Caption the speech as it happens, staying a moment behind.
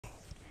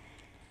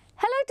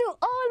Hi to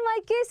all my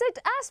KCET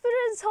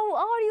aspirants. How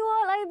are you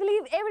all? I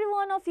believe every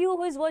one of you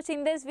who is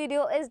watching this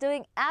video is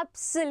doing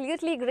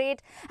absolutely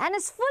great and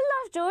is full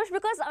of josh,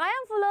 because I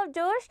am full of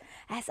josh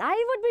as I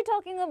would be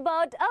talking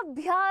about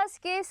Abhyas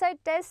KCET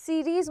test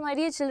series, my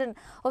dear children.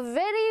 A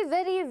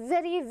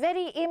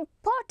very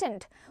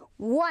important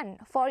one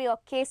for your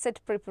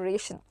KCET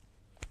preparation.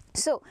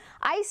 So,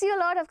 I see a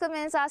lot of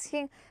comments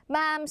asking,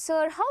 ma'am,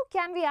 sir, how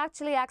can we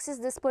actually access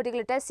this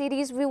particular test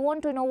series? We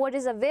want to know what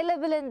is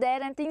available in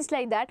there and things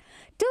like that.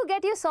 To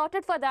get you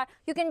sorted for that,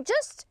 you can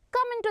just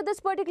come into this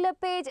particular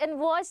page and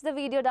watch the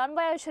video done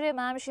by Aishwarya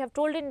ma'am. She have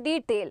told in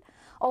detail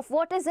of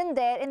what is in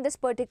there in this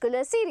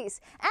particular series.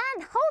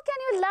 And how can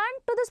you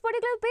land to this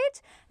particular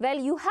page? Well,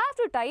 you have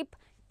to type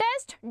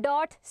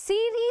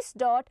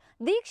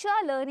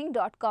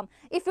test.series.deekshalearning.com.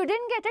 If you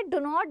didn't get it,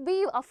 do not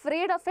be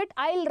afraid of it.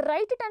 I'll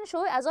write it and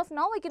show you. As of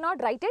now, I cannot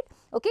write it.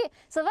 Okay.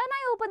 So when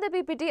I open the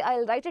PPT,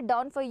 I'll write it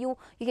down for you.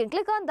 You can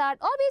click on that,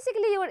 or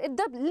basically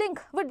the link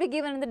would be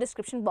given in the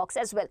description box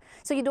as well.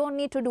 So you don't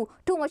need to do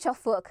too much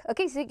of work.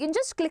 Okay. So you can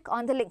just click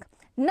on the link.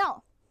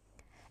 Now,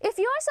 if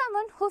you are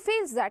someone who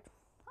feels that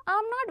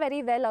I'm not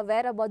very well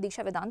aware about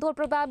Deeksha Vedantu, or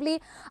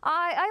probably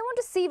I want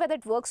to see whether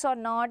it works or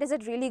not, is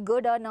it really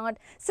good or not.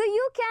 So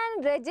you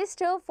can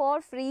register for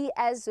free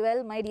as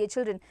well, my dear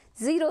children,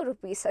 0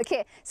 rupees.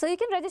 Okay, so you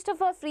can register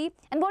for free,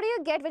 and what do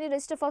you get when you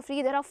register for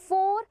free? There are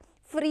 4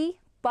 free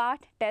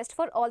part tests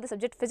for all the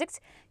subject: physics,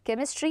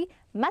 chemistry,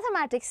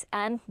 mathematics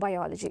and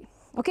biology.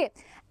 Okay,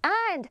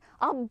 and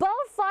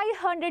above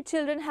 500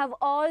 children have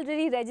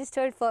already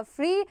registered for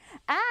free,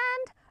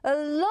 and a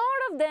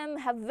lot of them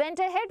have went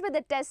ahead with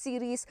the test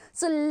series.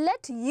 So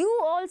let you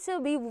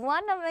also be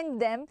one among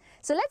them.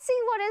 So let's see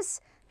what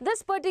is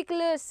this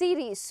particular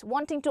series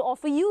wanting to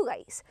offer you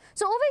guys.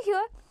 So over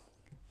here,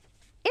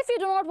 if you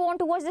do not want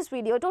to watch this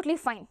video, totally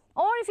fine.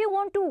 Or if you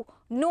want to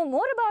know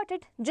more about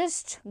it,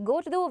 just go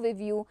to the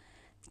overview.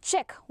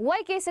 Check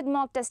why KCET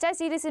mock test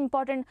series is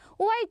important,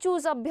 why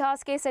choose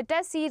Abhyas KCET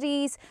test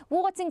series,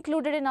 what's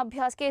included in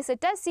Abhyas KCET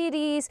test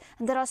series,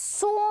 and there are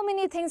so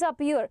many things up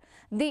here.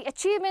 The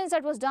achievements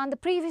that was done the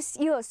previous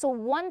year, so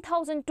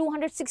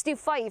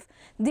 1,265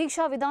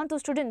 Deeksha Vedantu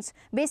students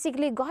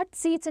basically got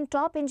seats in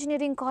top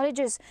engineering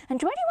colleges, and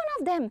 21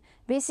 of them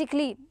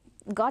basically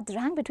got the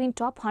rank between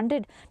top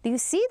 100. Do you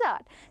see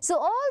that? So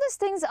all these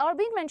things are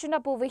being mentioned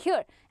up over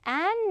here.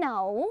 And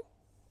now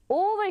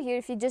over here,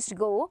 if you just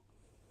go,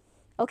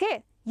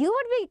 okay, you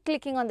would be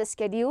clicking on the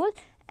schedule,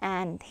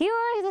 and here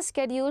is the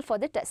schedule for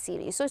the test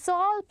series. So it's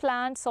all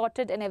planned,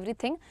 sorted and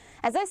everything.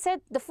 As I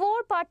said, the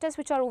 4 part tests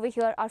which are over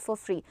here are for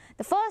free.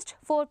 The first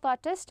 4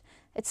 part test,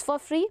 it's for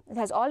free. It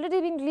has already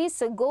been released,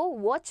 so go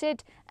watch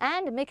it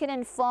and make an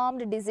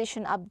informed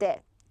decision up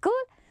there.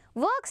 Cool?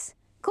 Works?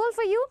 Cool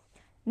for you?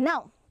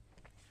 Now,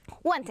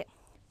 one thing.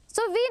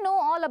 So we know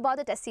all about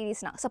the test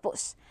series now,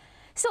 suppose.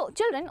 So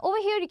children, over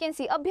here you can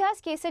see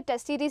Abhyas KCET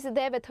test series is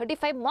there with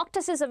 35 mock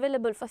tests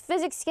available for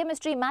physics,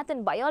 chemistry, math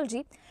and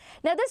biology.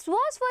 Now this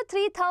was for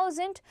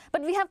 3,000,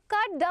 but we have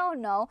cut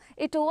down now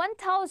it to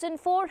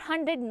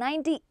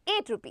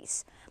 1,498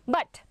 rupees.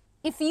 But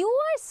if you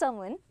are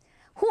someone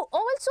who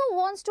also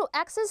wants to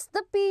access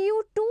the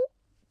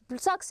PU2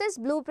 Success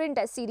Blueprint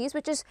test series,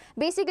 which is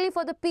basically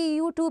for the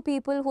PU2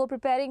 people who are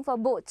preparing for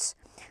boards.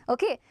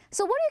 Okay,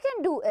 so what you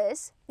can do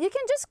is, you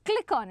can just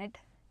click on it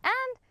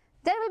and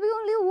there will be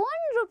only 1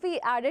 rupee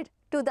added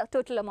to the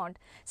total amount.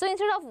 So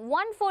instead of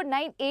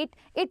 1,498,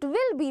 it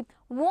will be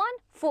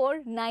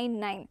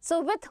 1,499.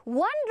 So with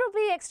 1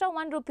 rupee, extra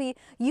 1 rupee,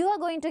 you are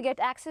going to get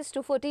access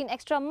to 14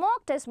 extra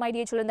mock tests, my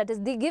dear children, that is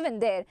given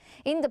there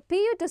in the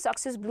PU2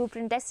 Success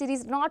Blueprint test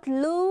series. Not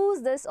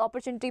lose this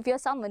opportunity if you are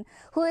someone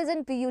who is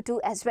in PU2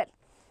 as well.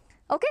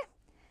 Okay,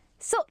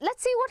 so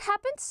let's see what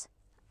happens.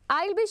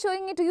 I'll be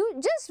showing it to you.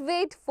 Just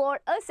wait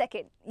for a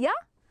second. Yeah.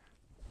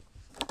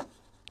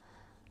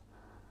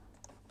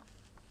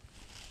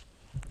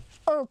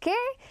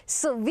 Okay,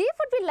 so we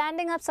would be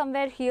landing up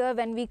somewhere here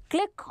when we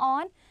click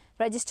on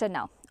register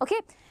now.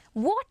 Okay,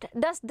 what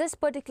does this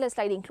particular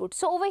slide include?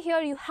 So over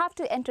here you have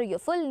to enter your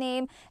full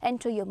name,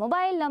 enter your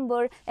mobile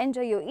number,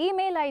 enter your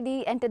email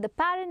ID, enter the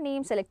parent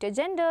name, select your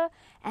gender,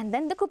 and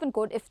then the coupon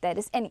code if there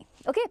is any.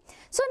 Okay,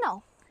 so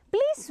now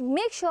please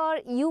make sure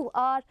you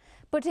are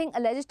putting a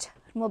legit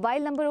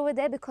mobile number over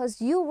there, because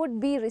you would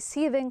be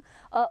receiving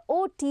a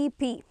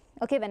OTP.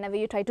 Okay, whenever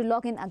you try to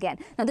log in again.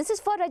 Now this is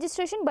for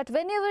registration, but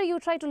whenever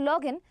you try to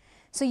log in,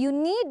 so you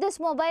need this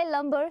mobile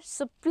number.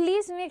 So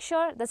please make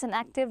sure that's an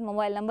active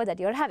mobile number that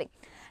you're having.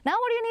 Now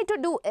what you need to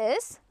do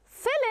is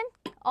fill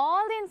in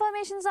all the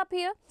informations up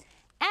here,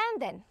 and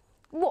then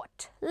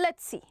what?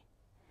 Let's see.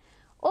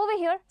 Over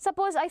here,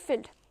 suppose I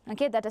filled,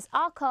 okay, that is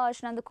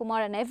Akash,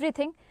 Nandakumar and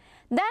everything.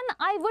 Then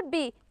I would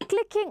be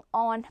clicking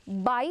on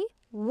buy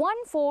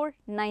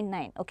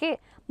 1,499, okay,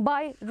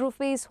 buy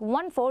rupees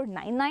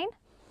 1,499.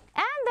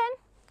 And then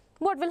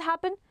what will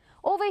happen?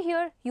 Over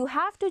here you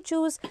have to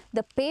choose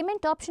the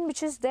payment option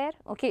which is there.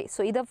 Okay,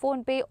 so either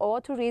phone pay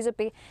or through Razor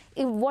Pay.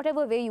 In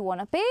whatever way you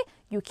want to pay,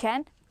 you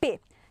can pay.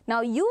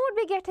 Now you would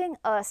be getting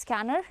a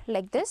scanner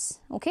like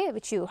this, okay,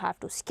 which you have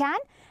to scan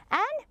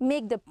and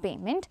make the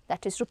payment,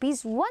 that is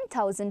rupees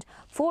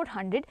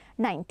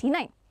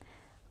 1,499.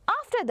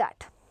 After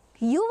that,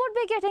 you would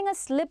be getting a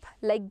slip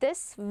like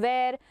this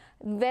where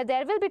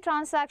there will be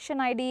transaction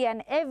ID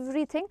and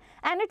everything,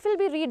 and it will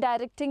be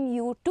redirecting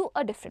you to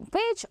a different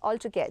page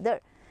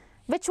altogether,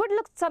 which would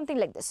look something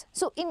like this.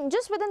 So in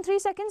just within 3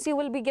 seconds, you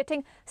will be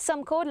getting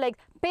some code like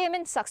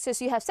payment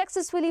success. You have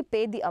successfully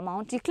paid the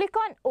amount. You click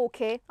on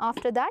OK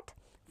after that,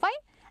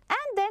 fine,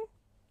 and then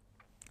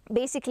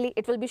basically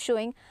it will be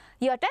showing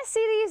your test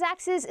series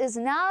access is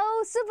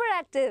now super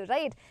active,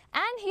 right?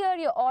 And here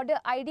your order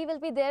ID will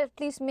be there.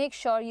 Please make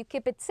sure you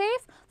keep it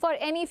safe for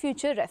any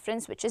future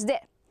reference which is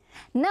there.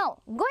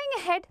 Now going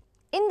ahead,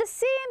 in the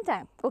same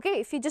time, okay,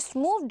 if you just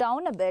move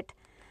down a bit,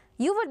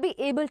 you would be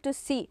able to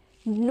see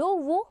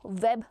Novo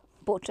web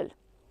portal,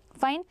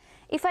 fine.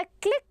 If I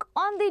click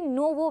on the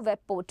Novo web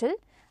portal,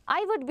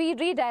 I would be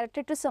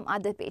redirected to some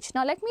other page.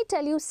 Now let me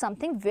tell you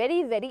something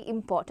very, very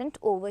important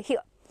over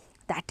here.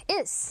 That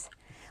is,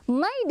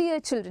 my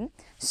dear children,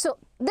 so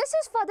this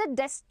is for the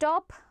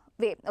desktop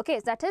way, okay,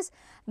 that is,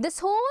 this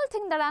whole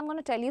thing that I'm going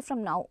to tell you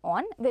from now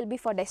on will be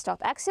for desktop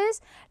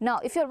access. Now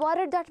if you're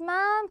worried that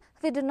ma'am,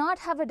 we do not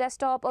have a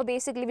desktop, or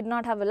basically we do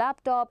not have a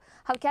laptop,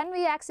 how can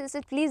we access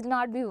it, please do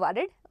not be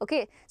worried,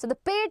 okay. So the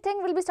paid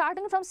thing will be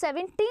starting from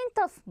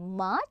 17th of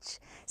March.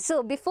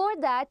 So before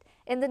that,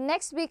 in the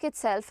next week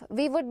itself,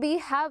 we would be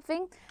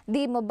having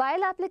the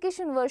mobile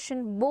application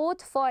version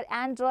both for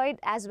Android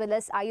as well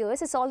as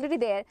iOS. It's already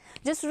there,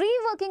 just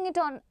reworking it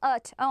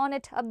on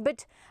it a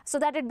bit so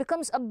that it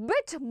becomes a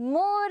bit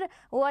more,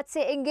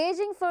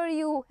 engaging for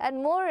you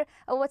and more,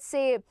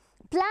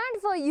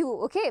 planned for you,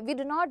 okay. We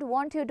do not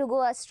want you to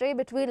go astray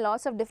between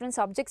lots of different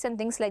subjects and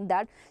things like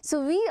that.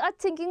 So we are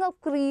thinking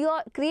of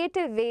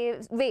creative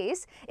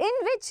ways in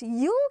which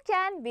you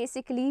can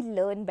basically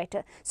learn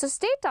better. So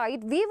stay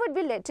tight, we would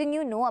be letting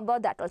you know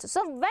about that also.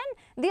 So when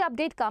the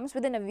update comes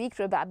within a week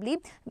probably,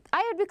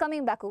 I would be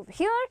coming back over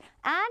here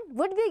and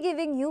would be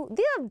giving you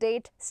the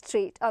update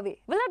straight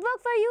away. Will that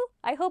work for you?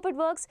 I hope it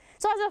works.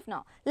 So as of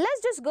now,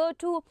 let's just go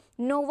to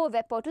Novo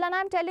web portal, and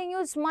I'm telling you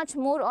it's much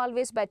more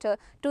always better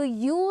to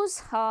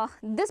use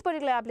this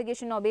particular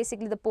application, or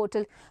basically the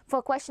portal,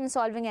 for question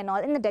solving and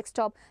all in the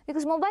desktop,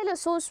 because mobile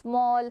is so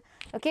small,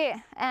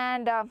 okay,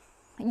 and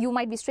you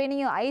might be straining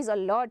your eyes a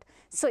lot.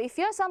 So if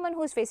you're someone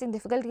who is facing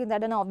difficulty in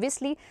that, then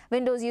obviously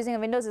using a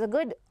Windows is a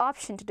good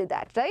option to do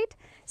that, right?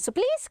 So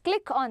please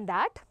click on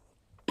that,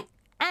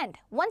 and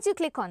once you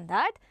click on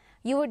that,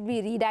 you would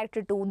be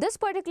redirected to this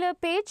particular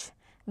page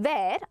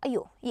where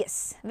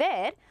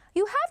where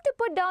you have to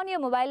put down your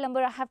mobile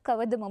number. I have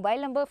covered the mobile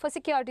number for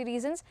security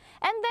reasons,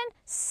 and then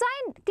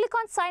click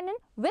on sign in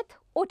with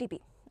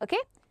OTP, okay.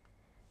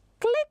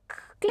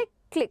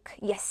 Click,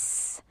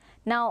 yes.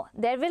 Now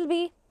there will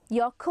be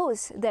your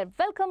course there.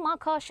 Welcome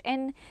Akash,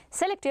 and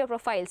select your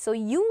profile. So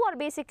you are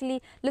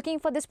basically looking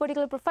for this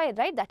particular profile,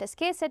 right? That is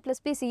KCET plus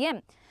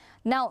PCM.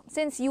 Now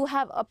since you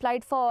have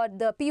applied for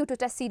the PU2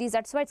 test series,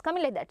 that's why it's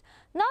coming like that.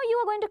 Now you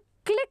are going to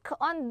click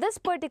on this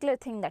particular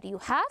thing that you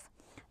have.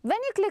 When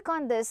you click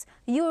on this,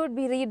 you would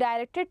be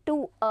redirected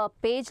to a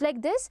page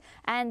like this,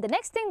 and the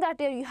next thing that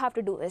you have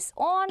to do is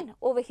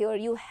over here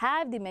you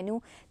have the menu.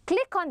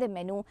 Click on the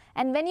menu,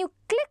 and when you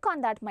click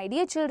on that, my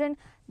dear children,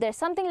 there's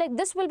something like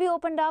this will be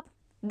opened up.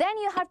 Then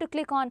you have to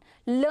click on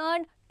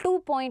Learn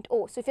 2.0.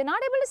 So if you're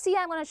not able to see,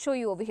 I'm going to show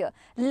you over here.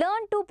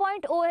 Learn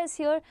 2.0 is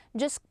here.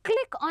 Just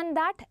click on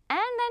that, and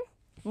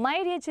then,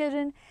 my dear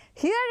children,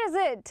 here is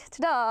it.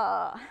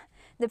 Ta-da!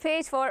 The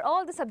page for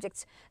all the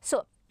subjects.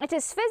 So it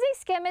is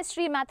physics,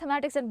 chemistry,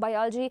 mathematics and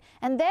biology,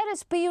 and there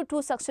is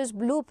PU2 success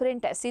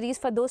blueprint test series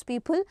for those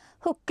people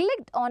who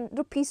clicked on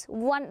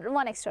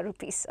one extra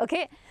rupees,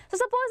 okay. So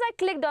suppose I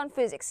clicked on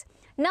physics.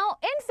 Now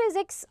in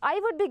physics,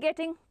 I would be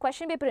getting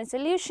question paper and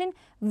solution,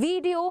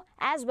 video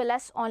as well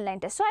as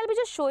online test. So I'll be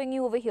just showing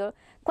you over here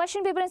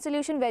question paper and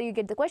solution, where you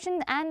get the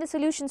question and the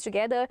solutions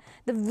together,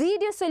 the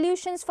video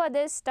solutions for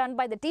this done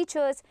by the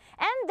teachers,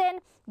 and then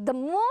the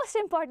most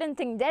important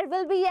thing, there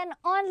will be an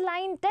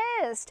online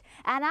test,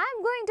 and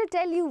I'm going to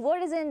tell you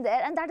what is in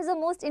there, and that is the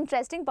most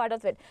interesting part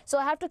of it. So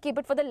I have to keep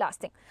it for the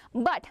last thing.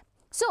 But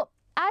so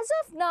as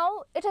of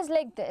now it is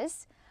like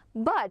this,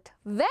 but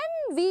when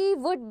we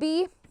would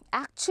be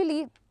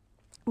actually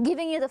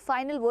giving you the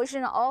final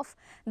version of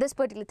this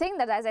particular thing,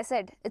 that, as I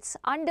said, it's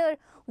under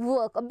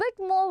work. A bit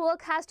more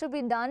work has to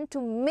be done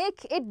to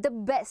make it the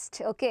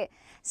best, okay.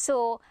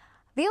 So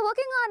we are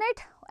working on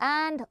it,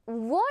 and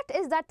what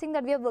is that thing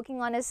that we are working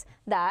on is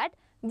that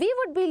we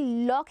would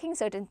be locking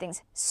certain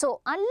things. So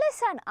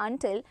unless and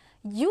until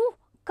you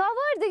cover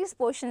these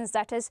portions,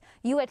 that is,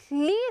 you at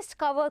least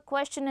cover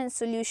question and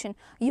solution,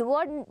 you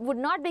would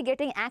not be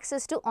getting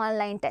access to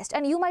online test.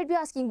 And you might be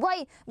asking,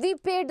 why? We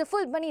paid the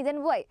full money,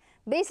 then why?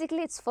 Basically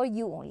it's for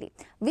you only.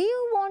 We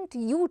want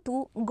you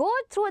to go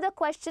through the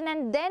question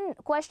and then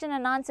question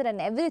and answer and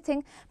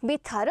everything, be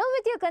thorough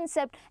with your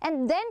concept,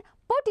 and then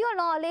put your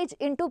knowledge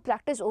into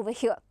practice over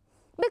here.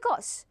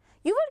 Because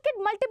you would get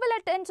multiple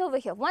attempts over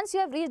here. Once you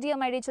have reached here,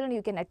 my dear children,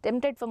 you can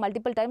attempt it for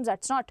multiple times.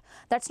 That's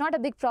not a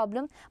big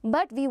problem,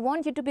 but we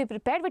want you to be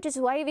prepared, which is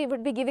why we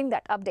would be giving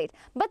that update.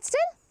 But still,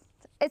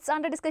 it's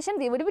under discussion,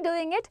 we would be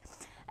doing it.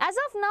 As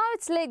of now,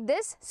 it's like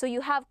this. So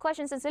you have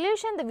questions and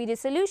solution, the video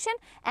solution,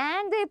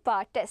 and the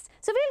part test.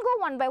 So we'll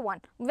go one by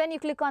one. When you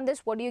click on this,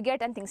 what do you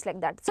get and things like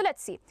that. So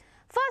let's see.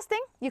 First thing,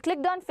 you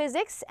clicked on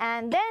physics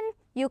and then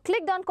you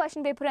clicked on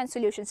question paper and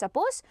solution.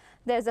 Suppose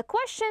there's a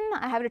question,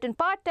 I have written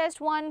part test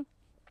 1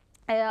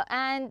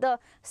 and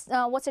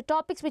what's the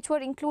topics which were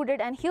included,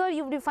 and here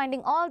you will be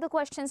finding all the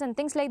questions and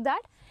things like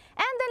that,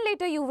 and then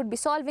later you would be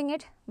solving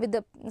it with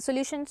the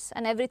solutions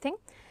and everything.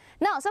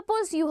 Now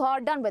suppose you are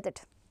done with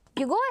it.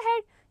 You go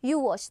ahead, you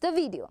watch the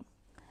video.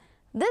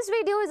 This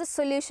video is a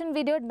solution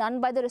video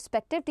done by the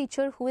respective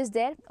teacher who is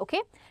there,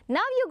 okay.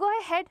 Now you go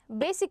ahead,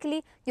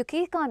 basically you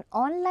click on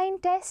online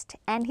test,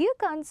 and here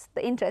comes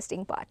the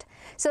interesting part.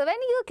 So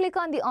when you click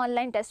on the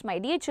online test, my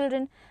dear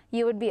children,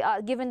 you would be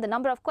given the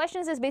number of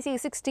questions is basically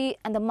 60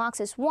 and the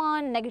marks is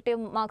 1, negative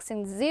marks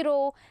in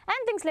 0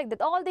 and things like that.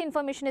 All the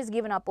information is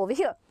given up over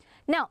here.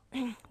 Now,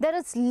 there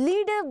is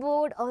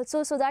leaderboard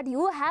also, so that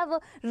you have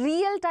a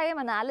real-time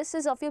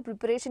analysis of your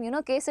preparation. You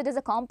know, KCET is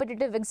a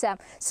competitive exam.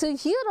 So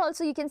here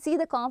also you can see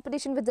the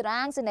competition with the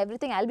ranks and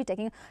everything. I'll be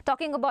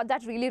talking about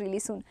that really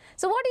soon.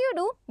 So what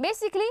do?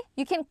 Basically,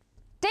 you can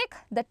take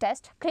the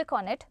test, click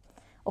on it.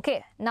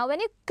 Okay, now when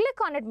you click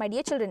on it, my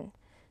dear children,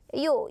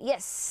 you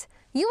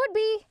would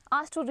be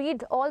asked to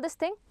read all this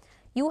thing.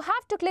 You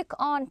have to click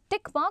on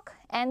tick mark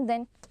and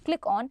then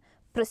click on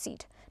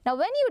proceed. Now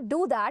when you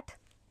do that,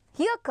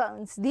 here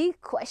comes the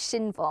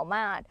question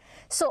format.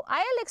 So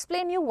I'll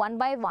explain you one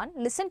by one.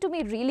 Listen to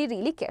me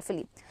really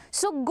carefully.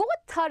 So go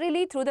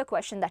thoroughly through the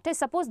question. That is,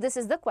 suppose this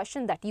is the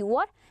question that you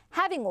are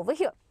having over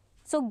here.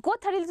 So go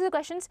thoroughly through the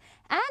questions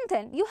and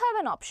then you have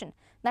an option.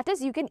 That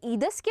is, you can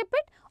either skip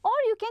it or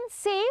you can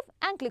save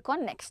and click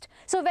on next.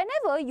 So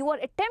whenever you are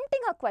attempting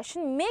a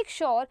question, make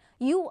sure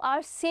you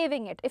are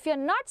saving it. If you are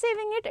not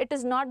saving it, it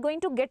is not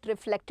going to get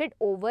reflected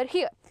over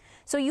here.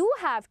 So you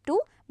have to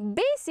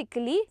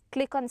basically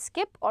click on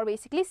skip or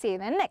basically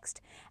save and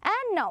next.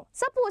 And now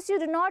suppose you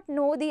do not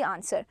know the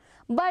answer,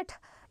 but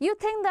you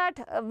think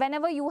that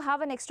whenever you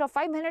have an extra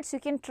 5 minutes, you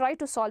can try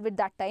to solve it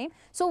that time.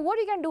 So what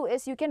you can do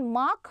is you can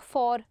mark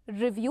for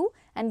review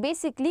and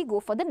basically go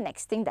for the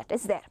next thing that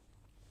is there.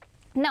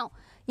 Now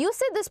you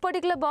see this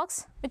particular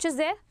box which is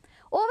there.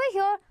 Over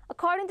here,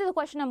 according to the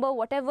question number,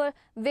 whatever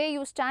way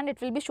you stand, it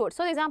will be showed.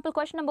 So, example,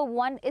 question number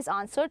 1 is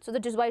answered, so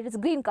that is why it is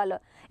green color.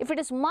 If it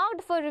is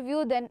marked for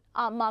review, then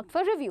marked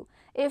for review.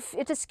 If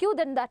it is Q,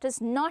 then that is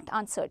not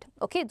answered.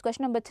 Okay,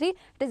 question number 3, it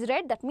is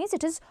red, that means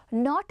it is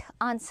not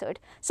answered.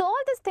 So,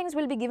 all these things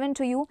will be given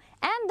to you,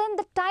 and then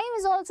the time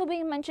is also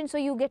being mentioned, so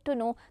you get to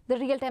know the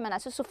real-time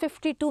analysis. So,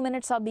 52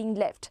 minutes are being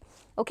left.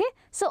 Okay,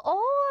 so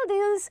all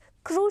these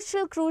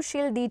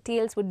crucial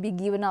details would be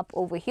given up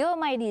over here,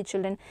 my dear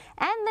children.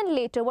 And then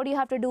later, what you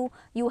have to do,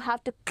 you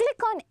have to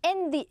click on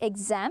end the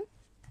exam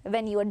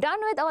when you are done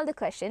with all the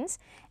questions,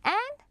 and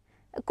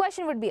a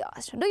question would be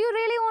asked, do you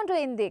really want to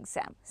end the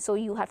exam? So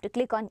you have to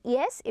click on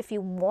yes if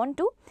you want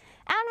to,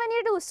 and when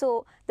you do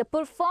so, the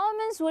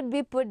performance would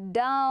be put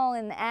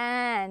down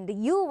and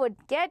you would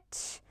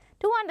get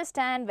to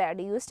understand where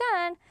do you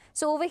stand.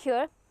 So over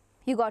here,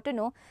 you got to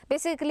know,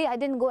 basically I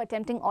didn't go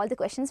attempting all the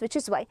questions, which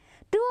is why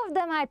 2 of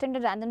them I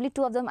attempted randomly,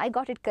 2 of them I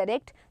got it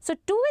correct. So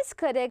 2 is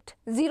correct,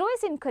 0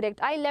 is incorrect.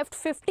 I left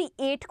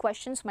 58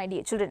 questions, my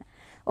dear children.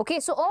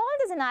 Okay, so all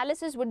this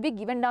analysis would be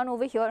given down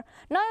over here.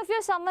 Now if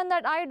you're someone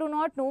that I do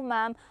not know,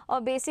 ma'am, or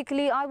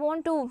basically I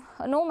want to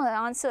know my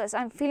answers,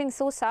 I'm feeling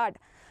so sad.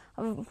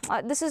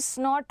 This is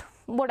not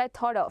what I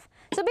thought of.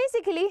 So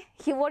basically,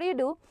 what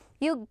do?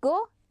 You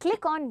go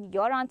click on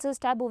your answers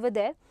tab over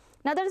there.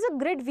 Now there is a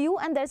grid view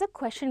and there is a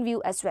question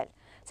view as well.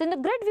 So in the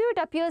grid view,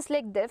 it appears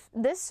like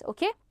this,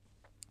 okay.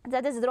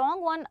 That is the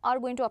wrong one are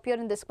going to appear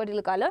in this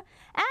particular color.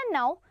 And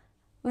now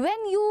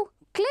when you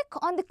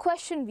click on the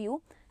question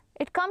view,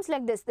 it comes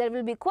like this. There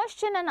will be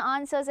question and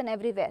answers and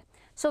everywhere.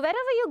 So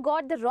wherever you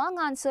got the wrong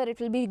answer,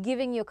 it will be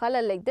giving you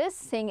color like this,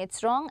 saying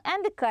it's wrong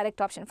and the correct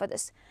option for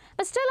this.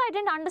 But still I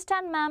didn't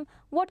understand, ma'am.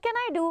 What can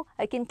I do?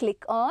 I can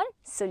click on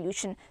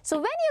solution. So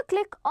when you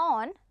click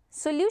on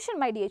solution,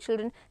 my dear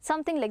children,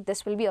 something like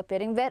this will be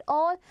appearing where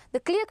all the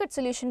clear-cut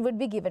solution would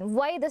be given.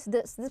 Why this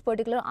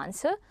particular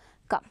answer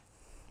come?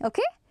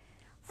 Okay,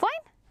 fine.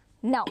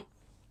 Now,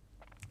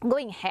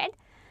 going ahead,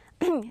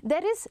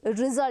 there is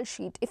result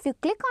sheet. If you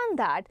click on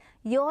that,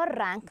 your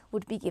rank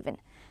would be given.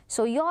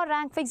 So your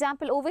rank, for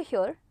example, over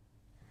here,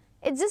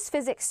 it's just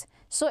physics.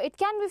 So it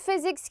can be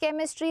physics,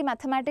 chemistry,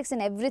 mathematics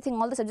and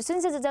everything, all the subjects.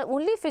 Since it's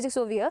only physics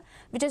over here,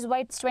 which is why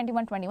it's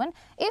 21.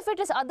 If it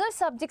is other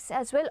subjects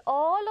as well,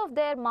 all of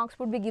their marks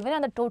would be given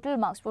and the total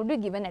marks would be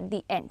given at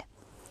the end.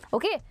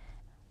 Okay,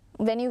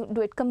 when you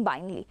do it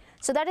combinedly.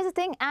 So that is the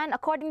thing, and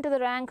according to the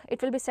rank,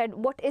 it will be said,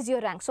 what is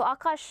your rank? So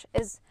Akash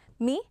is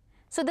me.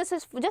 So this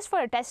is just for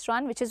a test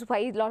run, which is why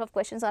a lot of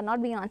questions are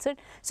not being answered.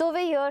 So over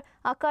here,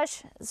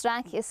 Akash's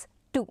rank is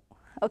 2.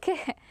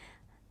 Okay.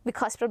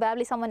 because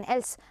probably someone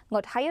else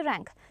got higher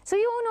rank. So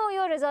you know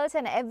your results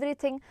and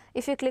everything.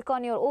 If you click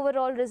on your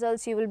overall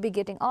results, you will be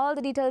getting all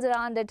the details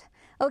around it.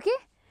 Okay,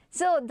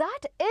 so that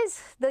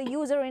is the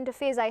user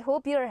interface. I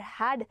hope you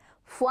had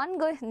fun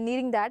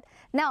needing that.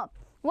 Now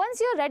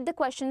once you read the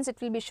questions, it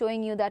will be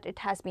showing you that it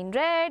has been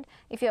read.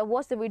 If you have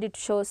watched the video, it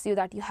shows you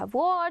that you have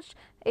watched.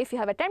 If you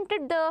have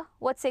attempted the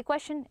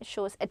question, it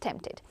shows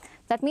attempted.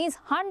 That means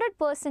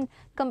 100%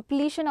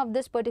 completion of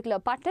this particular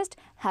part test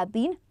have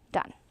been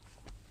done.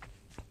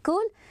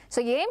 Cool.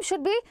 So your aim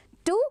should be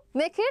to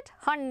make it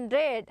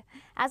 100.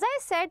 As I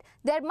said,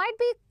 there might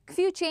be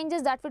few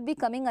changes that would be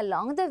coming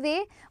along the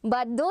way,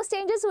 but those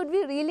changes would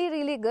be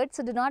really good,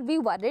 so do not be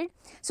worried.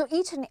 So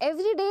each and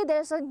every day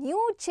there is a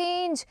new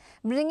change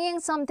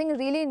bringing something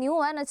really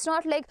new, and it's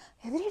not like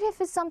every day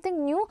if it's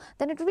something new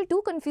then it will be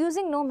too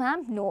confusing. No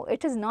ma'am, no,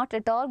 it is not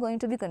at all going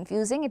to be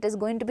confusing. It is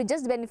going to be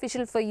just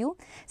beneficial for you,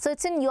 so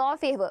it's in your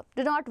favor.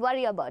 Do not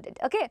worry about it.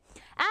 Okay,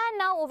 and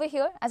now over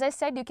here, as I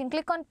said, you can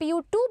click on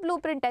PU2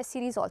 blueprint test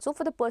series also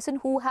for the person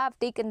who have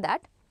taken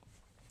that.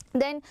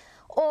 Then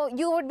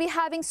you would be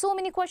having so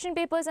many question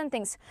papers and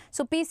things.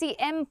 So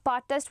PCM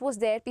part test was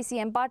there,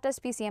 PCM part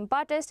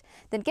test,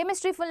 then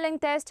chemistry full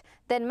length test,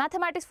 then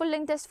mathematics full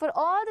length test. For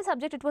all the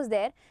subject it was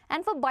there,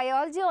 and for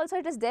biology also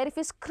it is there. If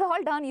you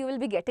scroll down, you will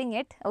be getting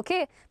it.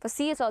 Okay, for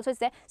CS also it's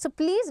there. So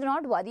please do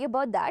not worry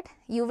about that.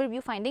 You will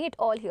be finding it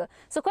all here.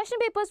 So question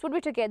papers would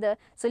be together,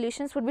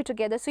 solutions would be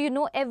together, so you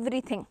know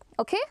everything.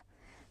 Okay,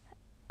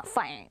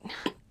 fine,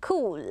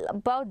 cool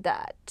about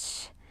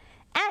that.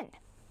 And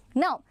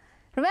now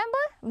remember,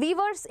 we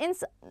were in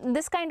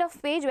this kind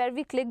of page where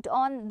we clicked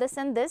on this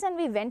and this and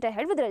we went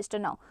ahead with register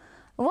now.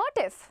 What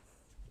if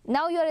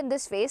now you are in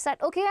this phase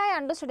that, okay, I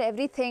understood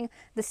everything,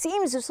 this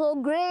seems so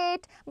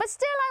great, but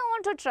still I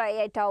want to try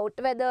it out,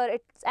 whether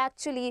it's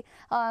actually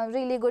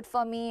really good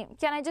for me.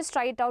 Can I just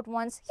try it out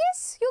once?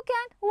 Yes, you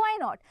can. Why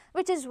not?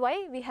 Which is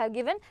why we have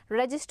given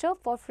register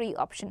for free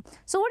option.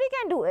 So what you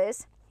can do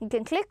is, you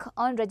can click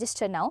on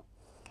register now,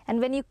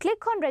 and when you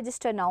click on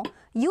register now,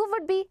 you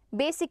would be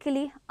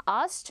basically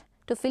asked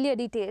to fill your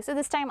details. So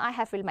this time I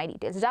have filled my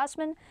details,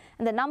 Jasmine,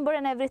 and the number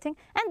and everything,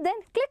 and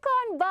then click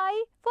on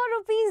buy for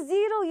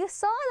 ₹0. You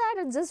saw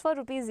that it's just for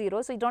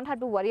 ₹0, so you don't have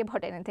to worry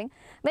about anything.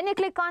 When you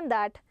click on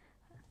that,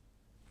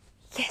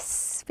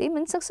 yes,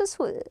 payment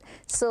successful.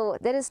 So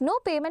there is no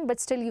payment, but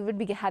still you would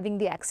be having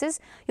the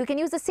access. You can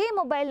use the same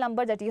mobile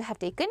number that you have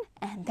taken,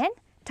 and then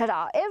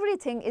ta-da,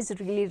 everything is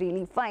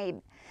really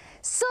fine.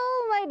 So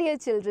my dear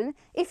children,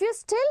 if you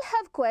still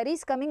have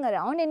queries coming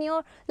around in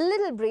your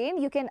little brain,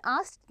 you can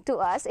ask to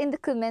us in the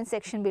comment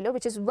section below,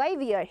 which is why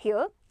we are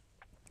here.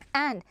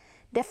 And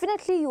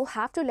definitely you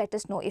have to let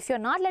us know. If you're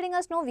not letting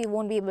us know, we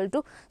won't be able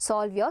to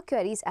solve your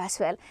queries as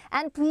well.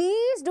 And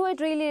please do it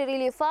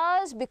really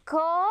fast,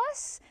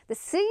 because the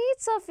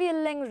seats are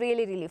filling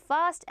really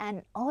fast.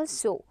 And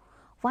also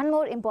one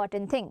more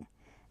important thing,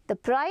 the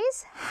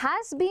price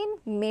has been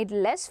made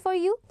less for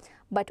you,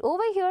 but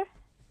over here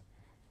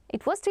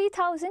it was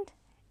 3,000,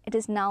 it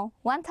is now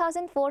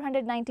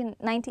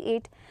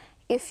 1,498.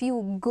 If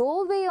you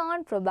go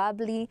beyond,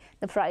 probably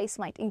the price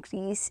might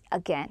increase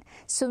again.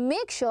 So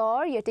make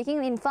sure you're taking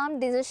an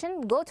informed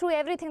decision, go through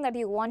everything that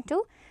you want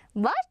to,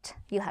 but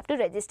you have to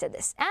register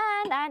this.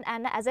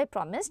 And as I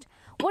promised,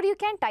 what you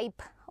can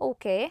type,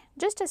 okay,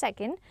 just a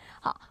second,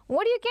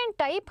 what you can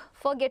type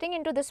for getting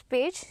into this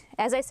page,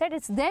 as I said,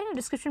 it's there in the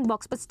description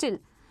box, but still,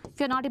 if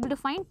you're not able to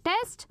find,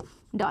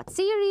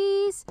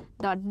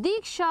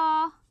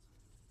 test.series.deeksha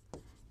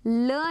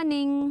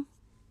learning.com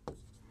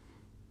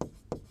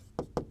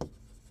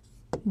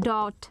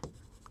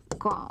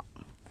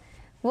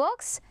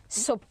works.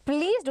 So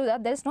please do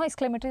that. There is no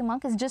exclamatory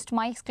mark, it's just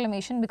my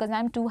exclamation because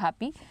I'm too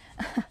happy.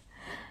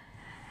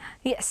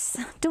 Yes,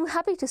 too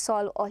happy to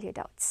solve all your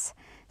doubts.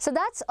 So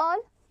that's all,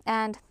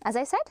 and as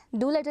I said,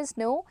 do let us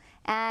know.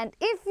 And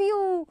if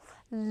you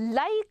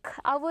like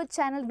our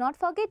channel, do not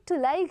forget to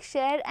like,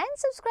 share and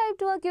subscribe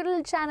to our cute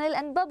little channel,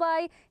 and bye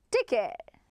bye, take care.